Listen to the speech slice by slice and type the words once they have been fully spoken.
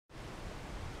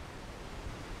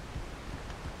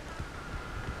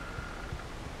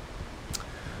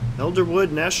Elderwood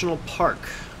National Park.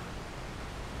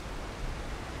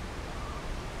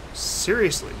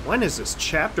 Seriously, when is this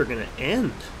chapter gonna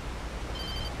end?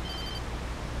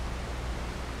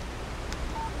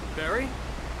 Barry?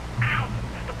 Ow!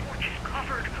 The porch is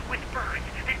covered with birds.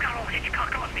 They've got all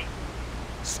Hitchcock on me.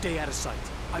 Stay out of sight.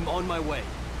 I'm on my way.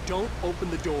 Don't open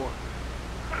the door.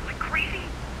 What am I, crazy?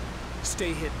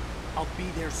 Stay hidden. I'll be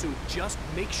there soon. Just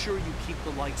make sure you keep the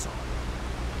lights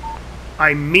on.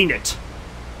 I mean it.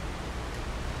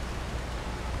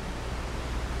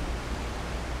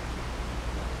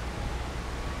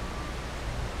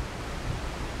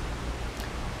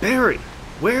 Barry!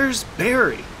 Where's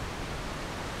Barry?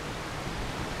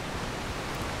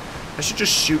 I should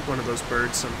just shoot one of those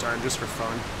birds sometime, just for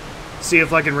fun. See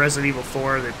if, like in Resident Evil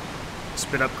 4, they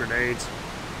spit up grenades.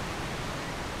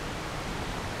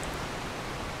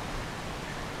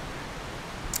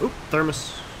 Oop,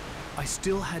 thermos. I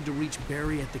still had to reach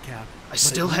Barry at the cabin. I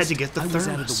still had to get the thermos. I was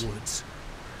out of thermos. the woods.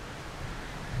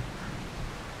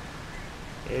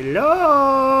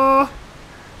 Hello?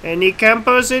 Any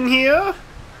campers in here?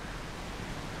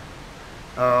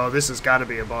 Oh, this has got to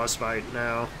be a boss fight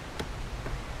now.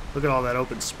 Look at all that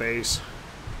open space.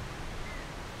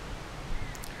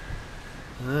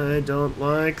 I don't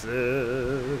like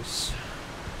this.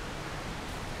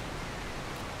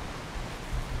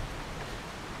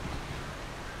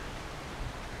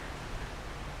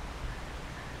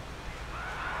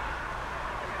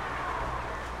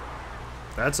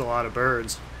 That's a lot of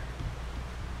birds.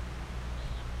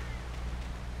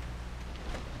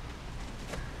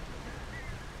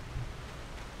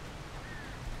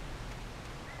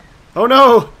 Oh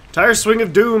no! Tire Swing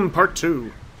of Doom, Part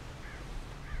 2.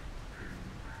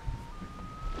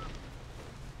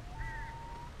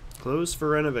 Closed for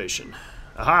renovation.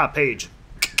 Aha, page.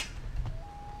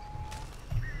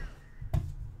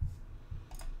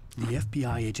 The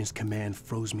FBI agent's command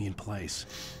froze me in place.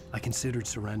 I considered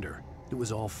surrender. It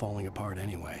was all falling apart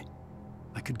anyway.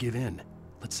 I could give in,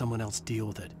 let someone else deal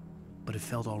with it. But it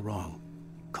felt all wrong.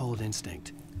 Call it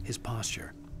instinct, his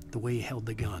posture, the way he held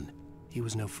the gun. He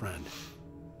was no friend.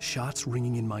 Shots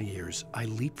ringing in my ears, I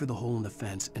leaped for the hole in the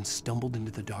fence and stumbled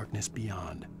into the darkness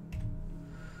beyond.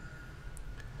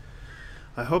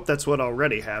 I hope that's what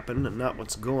already happened and not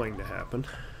what's going to happen.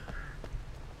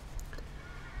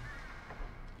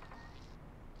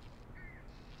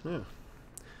 Yeah.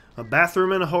 A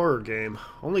bathroom in a horror game.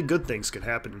 Only good things could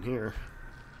happen in here.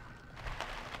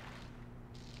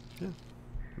 Yeah.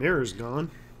 Mirror's gone.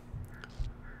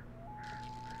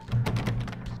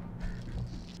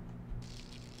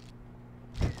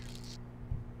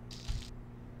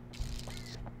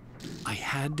 I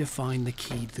had to find the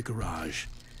key to the garage.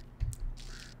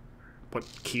 What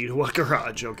key to what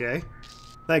garage, okay?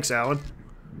 Thanks, Alan.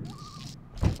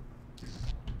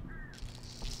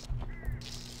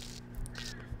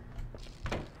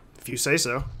 If you say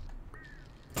so.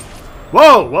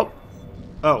 Whoa! Whoa!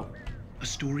 Oh. A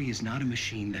story is not a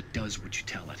machine that does what you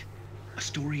tell it. A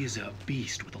story is a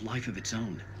beast with a life of its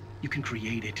own. You can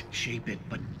create it, shape it,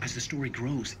 but as the story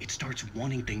grows, it starts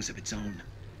wanting things of its own.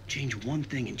 Change one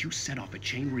thing and you set off a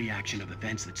chain reaction of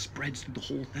events that spreads through the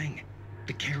whole thing.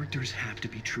 The characters have to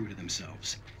be true to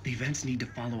themselves. The events need to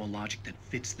follow a logic that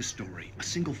fits the story. A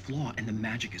single flaw and the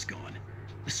magic is gone.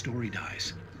 The story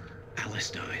dies. Alice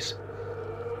dies.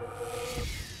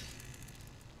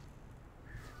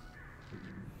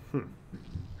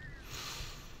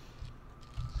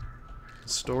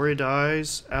 Story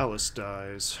dies, Alice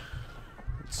dies.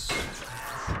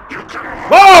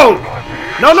 Whoa!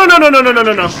 No, no, no, no, no, no, no,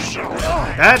 no, no.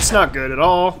 That's not good at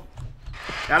all.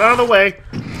 Got out of the way.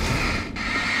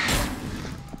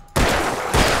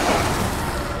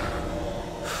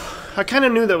 I kind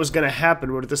of knew that was going to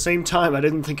happen, but at the same time, I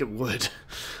didn't think it would.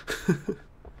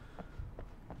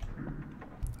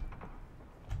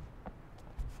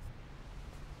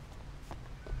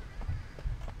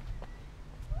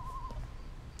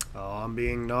 Oh, I'm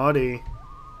being naughty.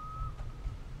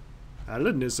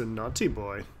 Alan is a naughty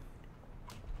boy.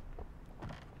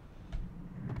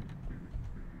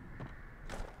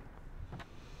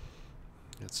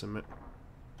 It's a...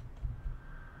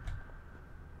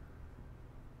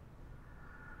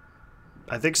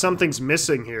 I think something's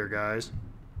missing here, guys.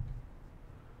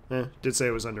 Did say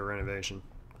it was under renovation.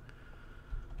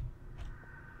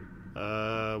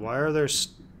 Why are there...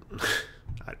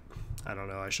 I don't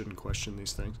know, I shouldn't question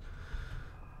these things.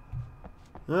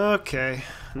 Okay,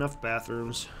 enough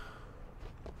bathrooms.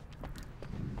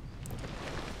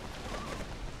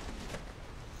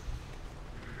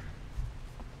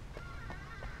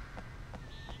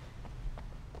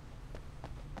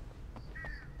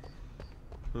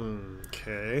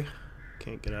 Okay.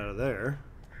 Can't get out of there.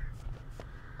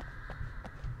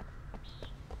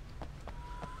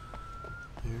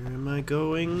 Where am I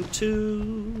going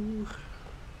to?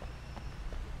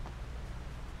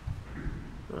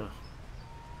 Oh.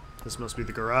 This must be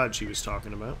the garage he was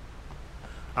talking about.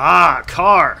 Ah,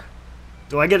 car!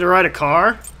 Do I get to ride a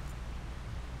car?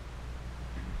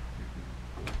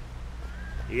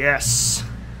 Yes!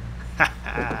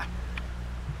 Haha!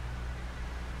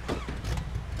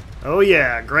 Oh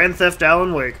yeah, Grand Theft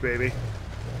Alan Wake, baby.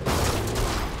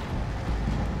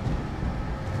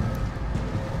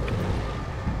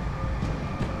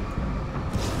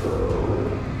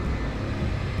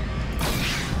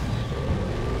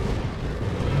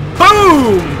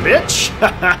 Boom, bitch!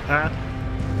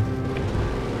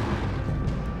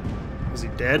 Is he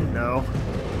dead? No.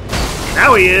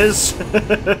 Now he is!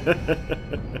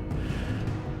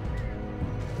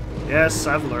 Yes,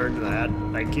 I've learned that.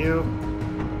 Thank you.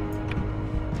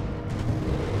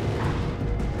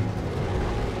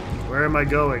 Where am I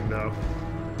going, though?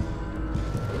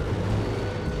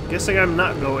 Guessing I'm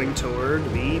not going toward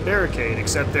the barricade,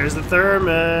 except there's the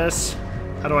thermos.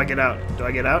 How do I get out? Do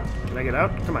I get out? Can I get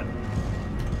out? Come on.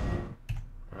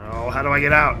 Oh, how do I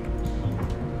get out?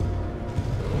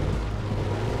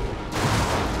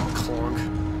 Clunk.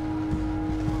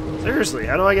 Seriously,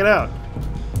 how do I get out?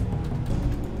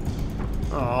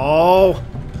 Oh.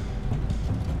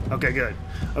 Okay, good.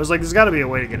 I was like, there's gotta be a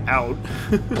way to get out.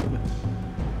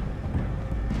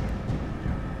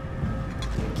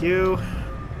 Thank you.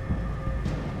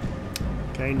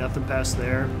 Okay, nothing past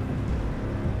there.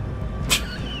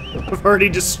 I've already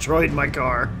destroyed my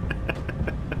car.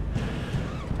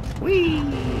 Whee!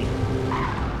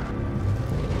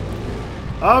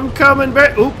 I'm coming,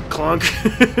 Barry. Oop, clunk.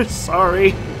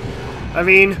 Sorry. I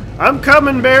mean, I'm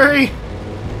coming, Barry.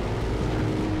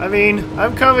 I mean,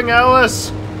 I'm coming,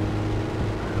 Alice.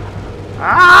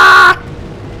 Ah!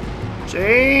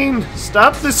 Jane,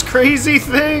 stop this crazy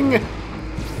thing.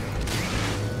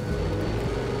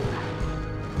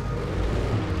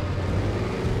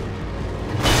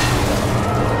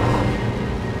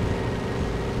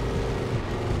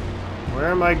 Where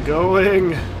am I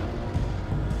going?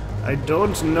 I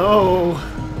don't know.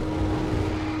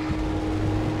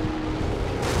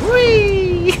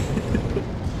 Whee!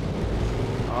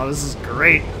 Oh, this is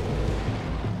great.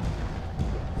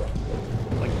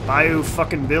 Like Bayou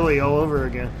fucking Billy all over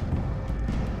again.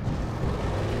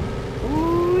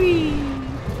 Whee!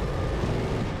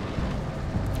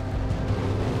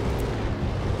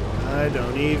 I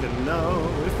don't even know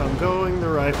if I'm going the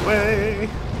right way.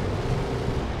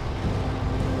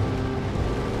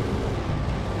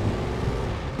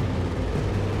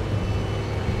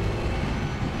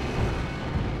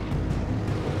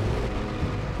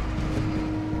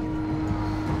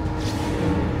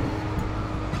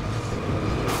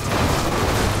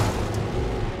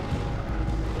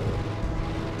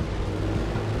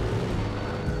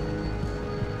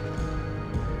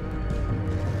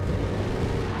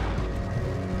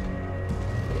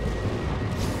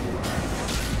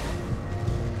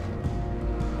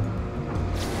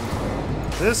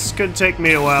 This could take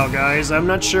me a while, guys. I'm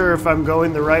not sure if I'm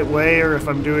going the right way or if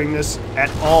I'm doing this at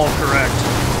all correct.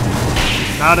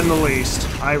 Not in the least.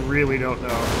 I really don't know.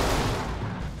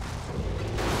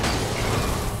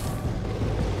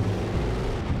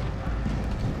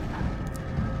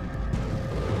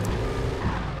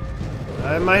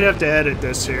 I might have to edit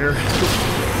this here.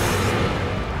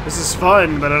 This is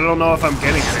fun, but I don't know if I'm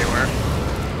getting anywhere.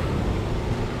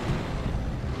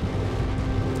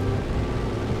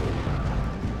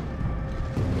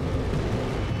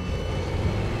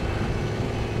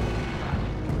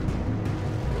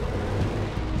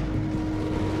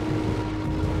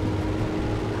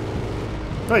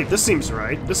 Wait, this seems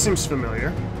right. This seems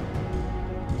familiar.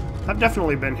 I've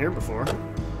definitely been here before.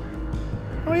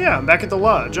 Oh yeah, I'm back at the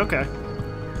lodge. Okay.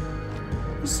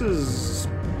 This is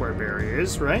where Barry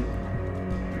is, right?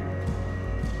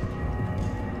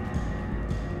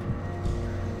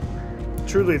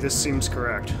 Truly, this seems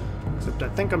correct. Except I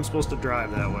think I'm supposed to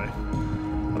drive that way.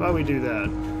 How about we do that?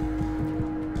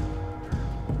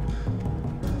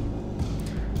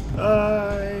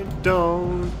 I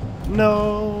don't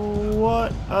know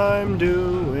what I'm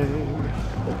doing.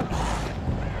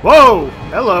 Whoa!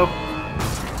 Hello.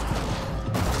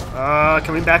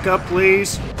 Can we back up,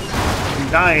 please?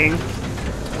 I'm dying.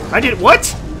 I did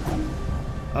what?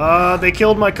 They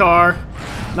killed my car.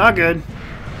 Not good.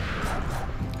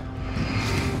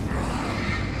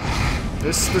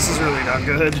 This is really not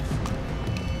good.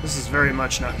 This is very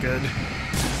much not good.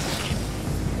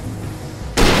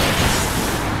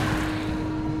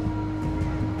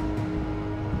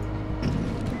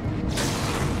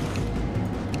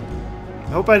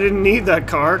 I hope I didn't need that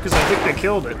car, because I think they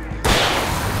killed it.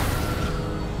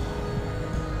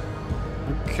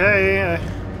 Okay,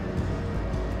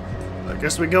 I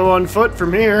guess we go on foot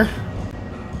from here.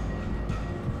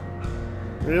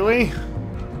 Really?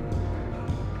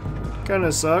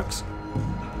 Kinda sucks.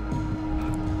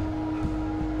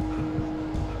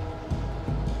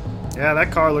 Yeah,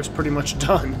 that car looks pretty much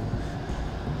done.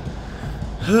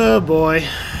 Oh boy.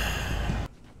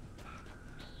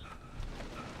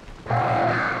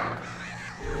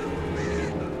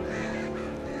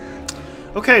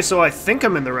 Okay, so I think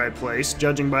I'm in the right place,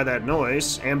 judging by that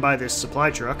noise, and by this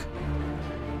supply truck.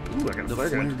 Ooh, I got a The flare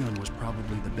flare gun. gun was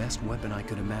probably the best weapon I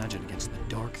could imagine against the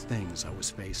dark things I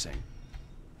was facing.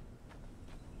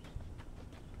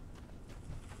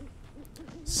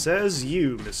 Says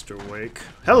you, Mr. Wake.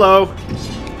 Hello!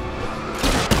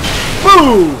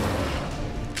 Boom!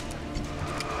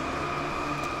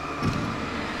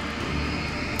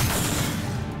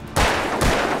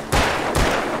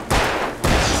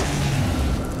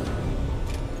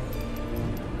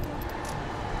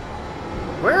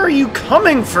 Where are you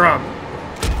coming from?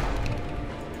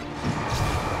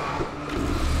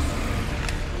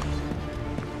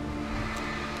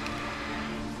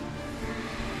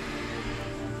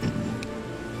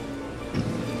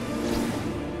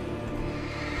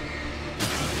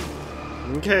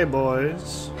 Okay,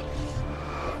 boys.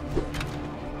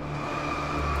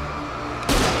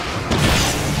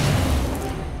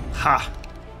 Ha!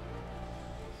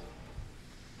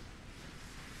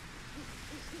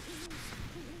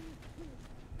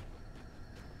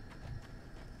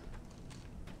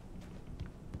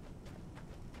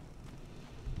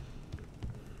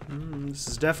 This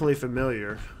is definitely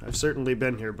familiar. I've certainly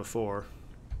been here before.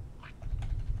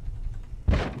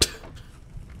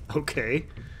 Okay.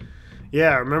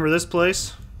 Yeah, remember this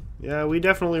place? Yeah, we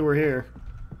definitely were here.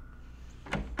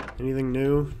 Anything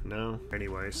new? No.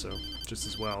 Anyway, so just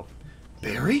as well.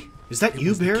 Barry? Is that It you,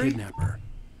 was the Barry? kidnapper.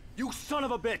 You son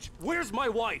of a bitch! Where's my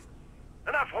wife?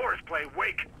 Enough horseplay,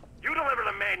 Wake. You deliver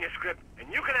the manuscript, and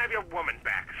you can have your woman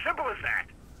back. Simple as that.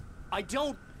 I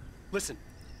don't... Listen.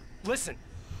 Listen.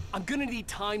 I'm gonna need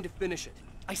time to finish it.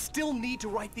 I still need to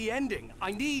write the ending.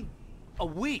 I need... a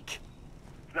week.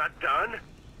 It's not done.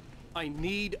 I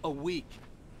need a week.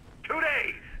 2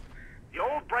 days. The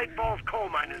old Bright Falls coal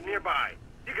mine is nearby.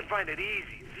 You can find it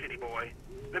easy, city boy.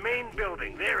 The main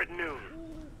building, there at noon.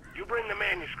 You bring the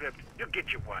manuscript, you'll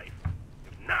get your wife.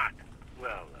 If not,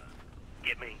 well,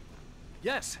 get me?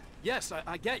 Yes,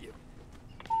 I get you.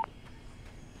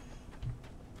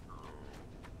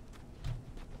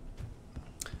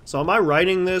 So am I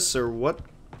writing this or what?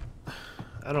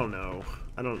 I don't know.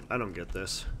 I don't get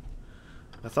this.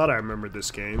 I thought I remembered this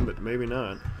game, but maybe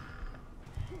not.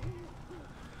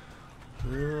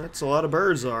 That's a lot of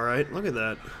birds, alright. Look at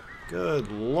that.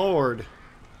 Good lord.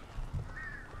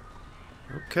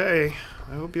 Okay.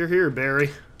 I hope you're here, Barry.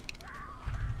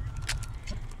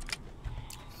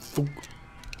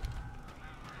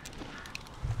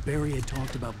 Barry had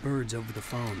talked about birds over the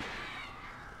phone.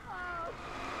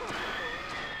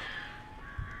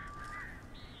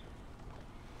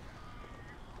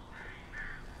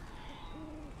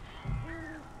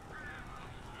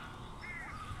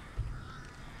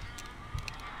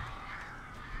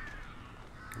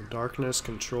 Darkness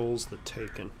controls the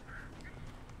taken.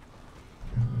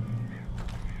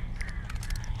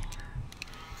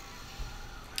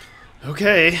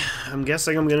 Okay, I'm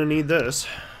guessing I'm gonna need this.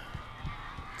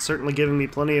 It's certainly giving me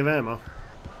plenty of ammo.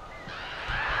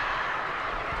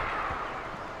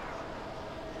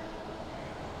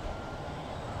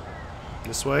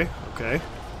 This way? Okay.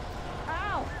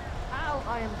 Ow! Ow!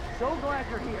 I am so glad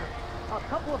you're here. A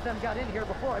couple of them got in here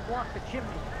before I blocked the chimney.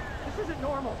 This isn't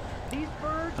normal. These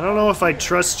birds... I don't know if I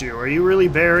trust you. Are you really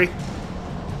Barry?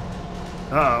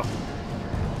 Uh-oh.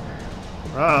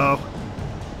 Uh-oh.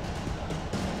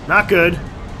 Not good.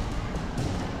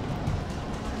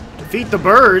 Defeat the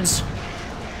birds?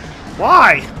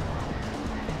 Why?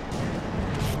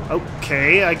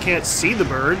 Okay, I can't see the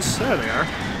birds. There they are.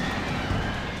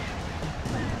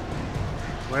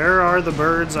 Where are the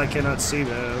birds? I cannot see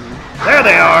them. There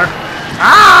they are!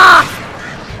 Ah!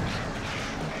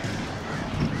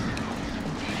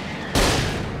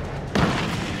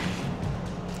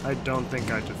 I don't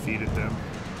think I defeated them.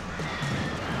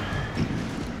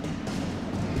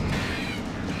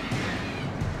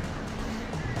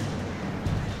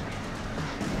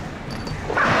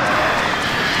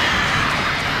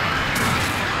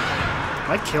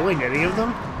 Am I killing any of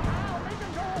them?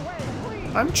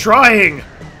 I'm trying!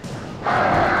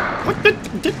 What the?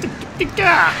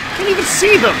 Can't even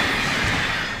see them!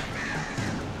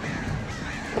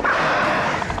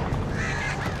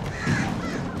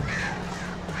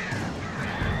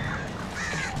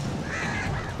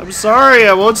 I'm sorry,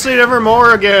 I won't say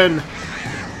nevermore again.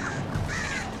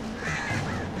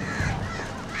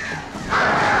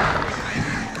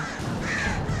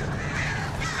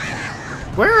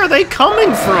 Where are they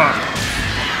coming from?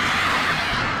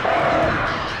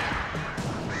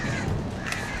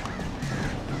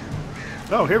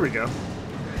 Oh, here we go.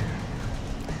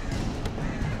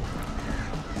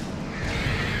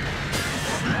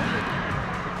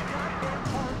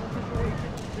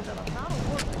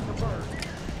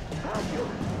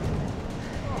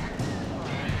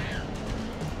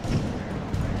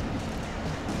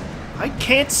 I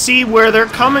can't see where they're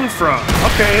coming from.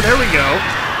 Okay, there we go.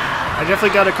 I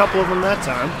definitely got a couple of them that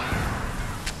time.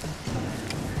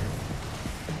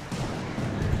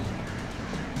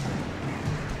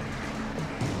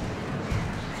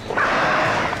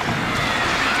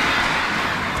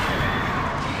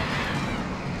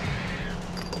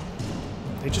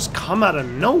 They just come out of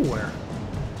nowhere.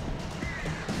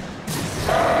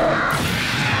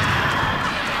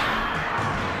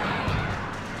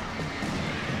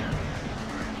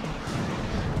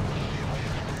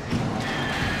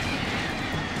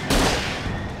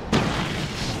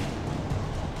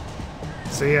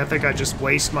 See, I think I just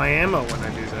waste my ammo when I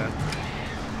do that.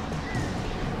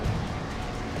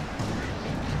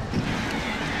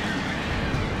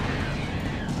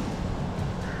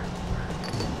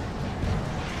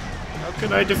 How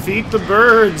can I defeat the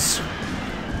birds?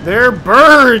 They're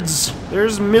birds!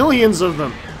 There's millions of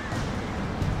them.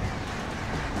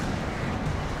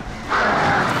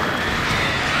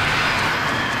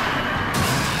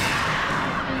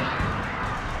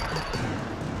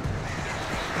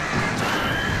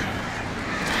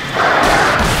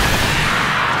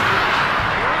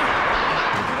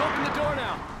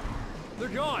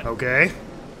 Okay.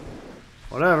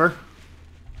 Whatever.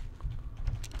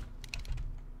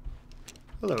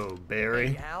 Hello,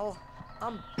 Barry. Hey, Al.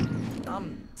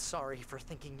 I'm sorry for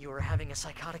thinking you were having a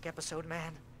psychotic episode,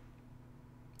 man.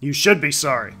 You should be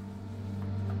sorry.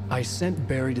 I sent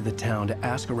Barry to the town to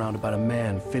ask around about a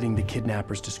man fitting the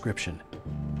kidnapper's description.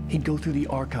 He'd go through the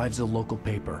archives of the local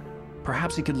paper.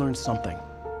 Perhaps he could learn something.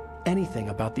 Anything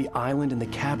about the island and the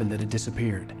cabin that had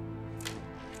disappeared.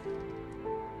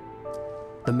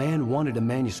 The man wanted a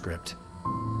manuscript.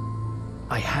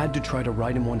 I had to try to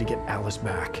write him one to get Alice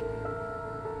back.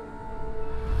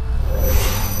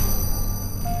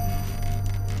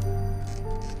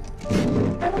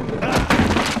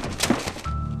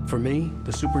 For me,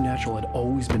 the supernatural had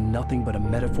always been nothing but a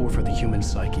metaphor for the human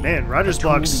psyche. Man, writer's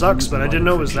block sucks, but I didn't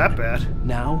know it was that bad.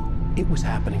 Now, it was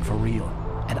happening for real,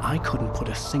 and I couldn't put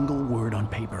a single word on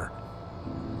paper.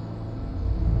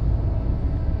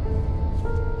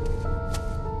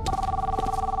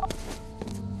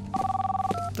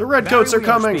 The redcoats are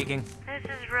coming! This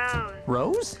is Rose.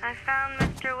 Rose? I found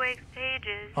Mr. Wake's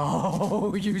pages.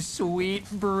 Oh, you sweet,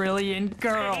 brilliant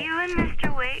girl. Could you and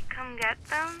Mr. Wake come get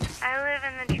them? I live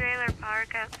in the trailer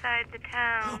park outside the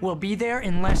town. We'll be there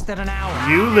in less than an hour.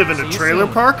 You live in See a you trailer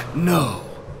soon. park? No.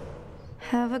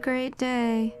 Have a great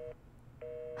day.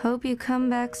 Hope you come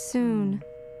back soon.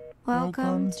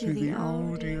 Welcome to the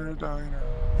old dear diner.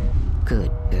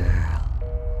 Good girl.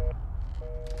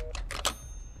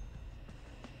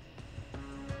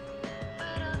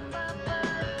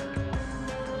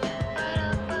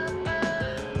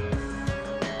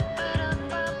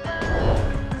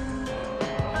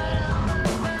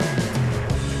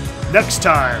 Next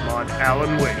time on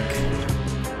Alan Wake.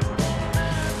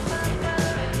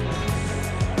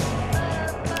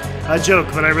 I joke,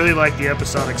 but I really like the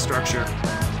episodic structure.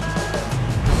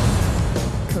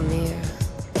 Come here.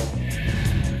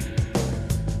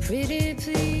 Pretty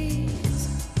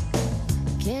please.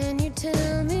 Can you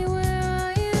tell me where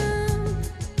I am?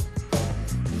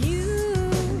 You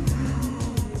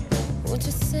want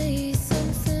to say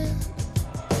something?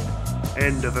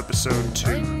 End of episode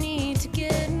I 2. need to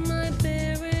get my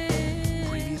bearings.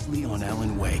 Previously on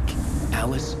Alan Wake,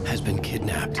 Alice has been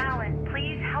kidnapped. Alan,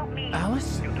 please help me.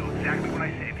 Alice? You'll do exactly what I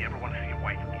say if you ever want to see your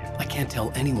wife again. I can't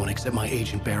tell anyone except my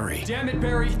agent Barry. Damn it,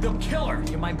 Barry, they'll kill her.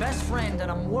 You're my best friend,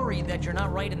 and I'm worried that you're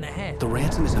not right in the head. The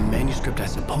ransom is a manuscript I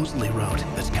supposedly wrote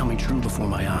that's coming true before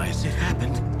my eyes. It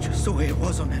happened just the way it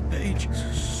was on that page.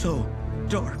 So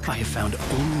dark. I have found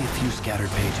only a few scattered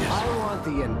pages. I want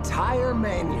the entire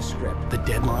manuscript. The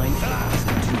deadline is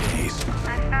in 2 days.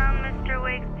 I found Mr.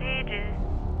 Wake's pages.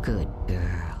 Good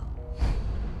girl.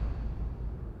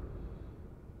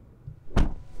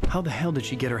 How the hell did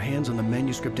she get her hands on the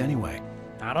manuscript anyway?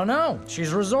 I don't know.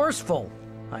 She's resourceful.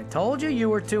 I told you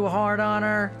were too hard on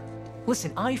her.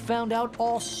 Listen, I found out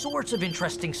all sorts of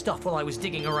interesting stuff while I was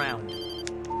digging around.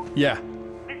 Yeah.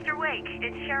 Mr. Wake,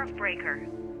 it's Sheriff Breaker.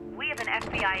 We have an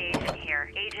FBI agent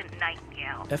here, Agent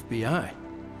Nightingale. FBI?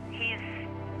 He's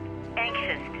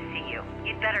anxious to see you.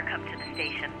 You'd better come to the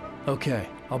station. Okay,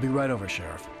 I'll be right over,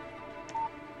 Sheriff.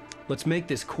 Let's make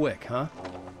this quick, huh?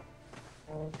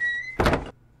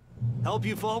 Help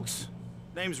you folks?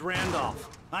 Name's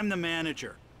Randolph. I'm the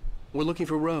manager. We're looking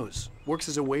for Rose. Works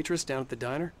as a waitress down at the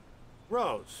diner.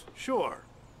 Rose, sure.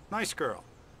 Nice girl.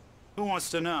 Who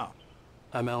wants to know?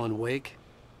 I'm Alan Wake.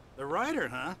 The writer,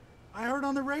 huh? I heard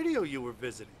on the radio you were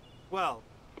visiting. Well,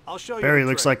 I'll show you. Barry the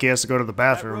looks trick. like he has to go to the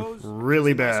bathroom That Rose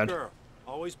really is a nice bad. girl.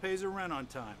 Always pays her rent on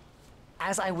time.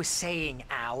 As I was saying,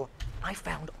 Al, I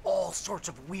found all sorts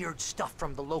of weird stuff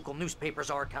from the local newspaper's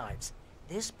archives.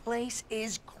 This place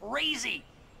is crazy.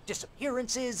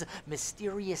 Disappearances,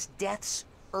 mysterious deaths,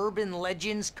 urban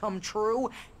legends come true,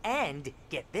 and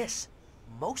get this,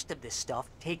 most of this stuff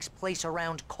takes place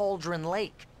around Cauldron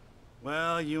Lake.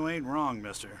 Well, you ain't wrong,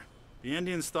 mister. The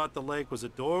Indians thought the lake was a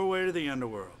doorway to the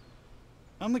underworld.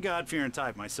 I'm the God-fearing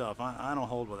type myself. I don't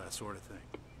hold with that sort of thing.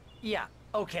 Yeah,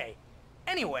 okay.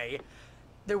 Anyway,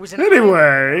 there was an Anyway.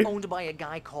 island owned by a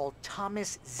guy called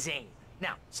Thomas Zane.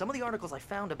 Now, some of the articles I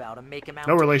found about him make him out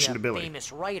No to relation be to a Billy.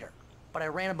 famous writer. But I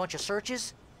ran a bunch of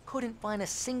searches, couldn't find a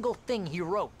single thing he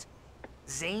wrote.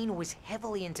 Zane was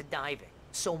heavily into diving,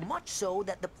 so much so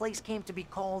that the place came to be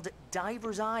called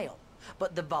Diver's Isle.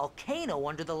 But the volcano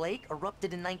under the lake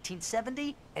erupted in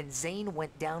 1970, and Zane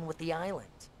went down with the island.